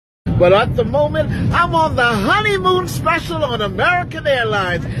But at the moment, I'm on the honeymoon special on American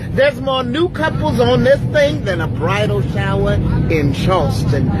Airlines. There's more new couples on this thing than a bridal shower in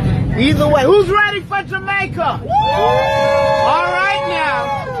Charleston. Either way, who's ready for Jamaica? All right now.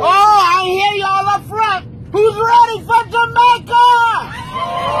 Oh, I hear y'all up front. Who's ready for Jamaica?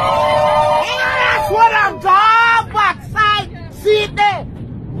 Yeah, that's what I'm talking about. Backside, see it there?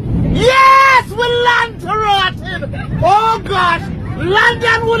 Yes, we land to rotten. Oh gosh,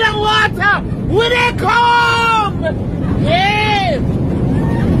 London with the water. Will they come? Yes.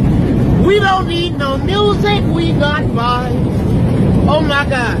 We don't need no music, we got vibes. Oh my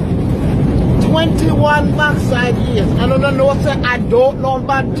God. 21 backside years. I don't know what I don't know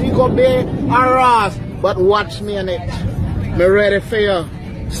about Montego Bay or Ross, but watch me on it. Me ready for you.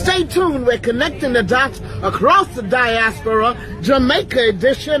 Stay tuned, we're connecting the dots across the diaspora, Jamaica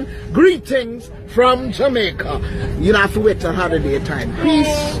edition. Greetings from Jamaica. You don't have to wait till holiday time.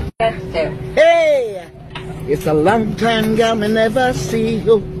 Peace. Hey, it's a long time, girl, me never see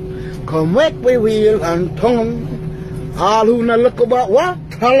you. Come back we wheel and tongue. All who not look about what?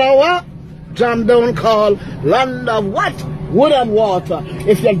 Hello what? Jam down call land of what? Wood and water.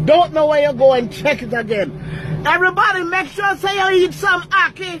 If you don't know where you're going, check it again. Everybody make sure say you eat some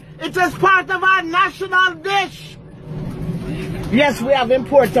ackee. It is part of our national dish. Yes, we have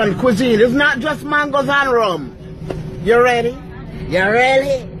important cuisine. It's not just mangoes and rum. You ready? You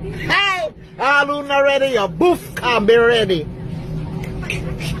ready? Hey! All who not ready, your booth can be ready.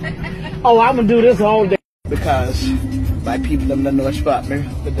 Oh, I'm gonna do this all day because my people don't know what spot me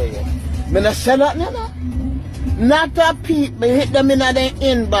today. Me not say that, not a peep. Me hit them in the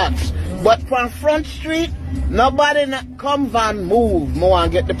inbox. But from Front Street, nobody come van move. Me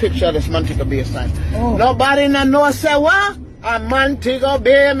want to get the picture of this Montego Bay sign. Oh. Nobody know say what? A Montego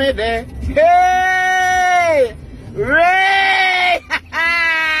Bay me there. Hey! Ray!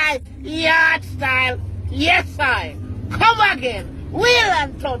 Yard style. Yes, I. Come again. Wheel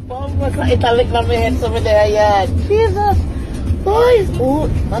and turn. It'll lick my head over there. Yeah. Jesus. Boys. Oh,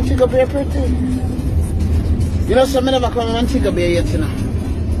 Montego Bay pretty. You know, some never come to Montego Bay yet, you know.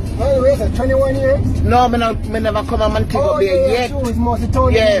 Oh, wait, 21 years? No, me never come to Montego Bay yet. It's mostly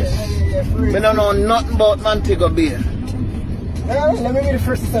 20 yes. Years. Me don't know nothing about Montego Bay. Well, let me be the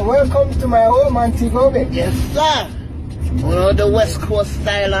first to say, welcome to my home, Montego Bay. Yes, sir. You know, the West Coast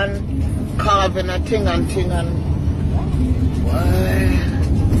style and carving a thing and thing and...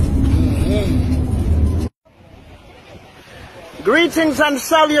 Greetings and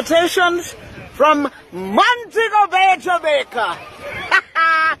salutations from Montego Bay, Jamaica.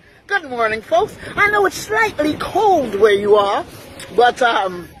 Good morning, folks. I know it's slightly cold where you are, but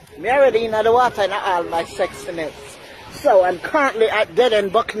me already in the water in all my sexiness. So I'm currently at Dead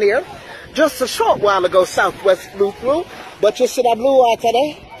End Buccaneer, just a short while ago, Southwest Blue Through. But you see that blue water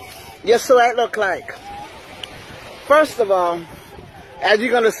there? Yes, so it look like. First of all, as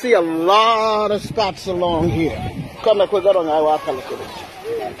you're going to see a lot of spots along here. Come like we got on our water, look at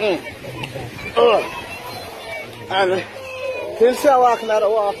it. And since I'm walking out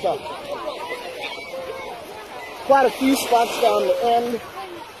of water, quite a few spots down the end.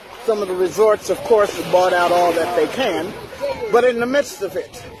 Some of the resorts, of course, have bought out all that they can. But in the midst of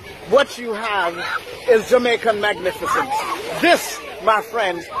it, what you have is Jamaican magnificence. This, my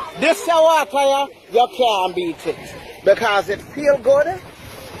friends, this water, you can't beat it. Because it feels good,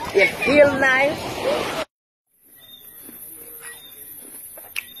 it feels nice.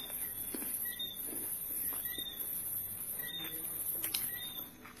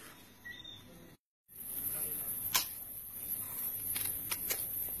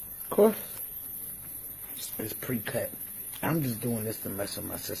 Of course, it's pre-cut. I'm just doing this to mess with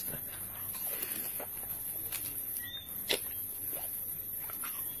my sister.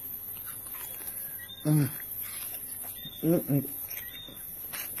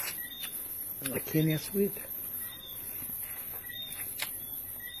 Like Kenya sweet.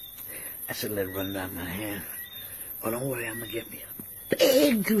 I should let it run down my hand. Oh, don't worry, I'm gonna get me a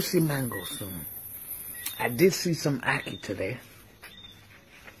big juicy mango soon. I did see some ackee today.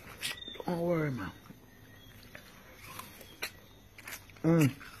 Don't worry, man.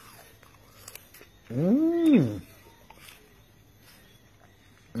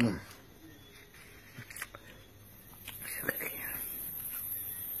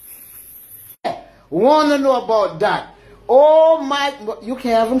 Want to know about that? Oh my, you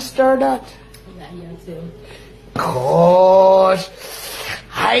can't even stir that. Gosh.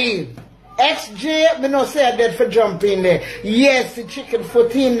 Hi. XJ, me no say I did for jump in there. Yes, the chicken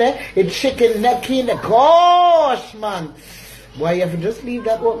foot in there, the chicken neck in there. Gosh, man. Why you have to just leave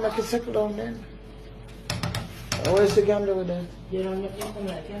that open like a settle down then? Where's the candle with that? You don't make something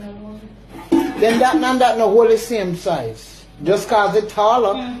like you. Then that and that no whole the same size. Just cause it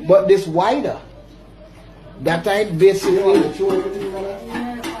taller, but this wider. That ain't basically.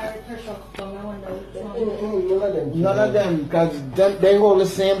 None of them, because they hold the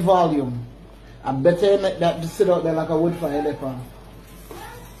same volume. I better make that to sit out there like a wood fire elephant.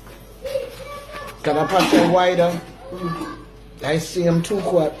 Can I patch it wider? I see him 2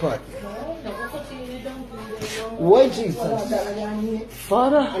 quart pot. Why Jesus?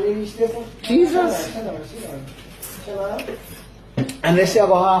 Father? Jesus? And they say I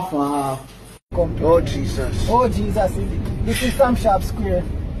go half and half. Oh Jesus. Oh Jesus, this is some sharp square.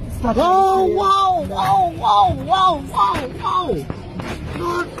 Oh, whoa, whoa, whoa, whoa, whoa, whoa.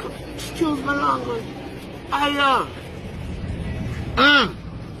 Lord, excuse my language.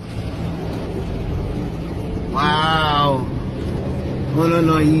 Wow.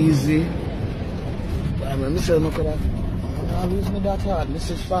 No, easy. I'm say no could I lose me that hard. This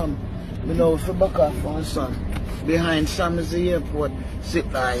is fam. Me know if you back off on son. Behind Sam is the airport.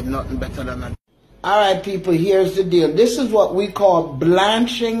 Sit line, nothing better than that. Alright people, here's the deal. This is what we call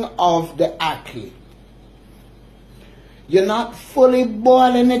blanching of the ackee. You're not fully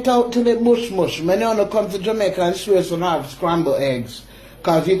boiling it out till it mush. Many of them come to Jamaica and swear to have scrambled eggs.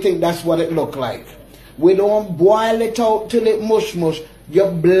 Because you think that's what it look like. We don't boil it out till it mush. You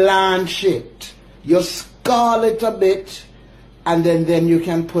blanch it. You scald it a bit. And then you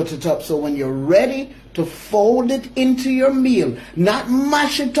can put it up. So when you're ready to fold it into your meal, not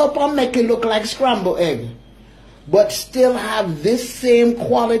mash it up and make it look like scrambled egg, but still have this same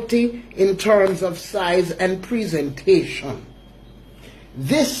quality in terms of size and presentation.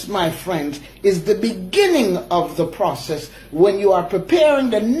 This, my friends, is the beginning of the process when you are preparing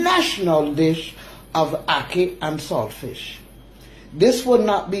the national dish of ackee and saltfish. This will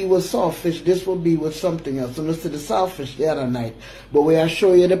not be with saltfish, this will be with something else. So let's see the saltfish the other night. But we will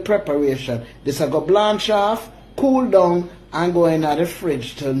show you the preparation. This I go blanch off, cool down, and go in the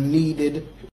fridge till needed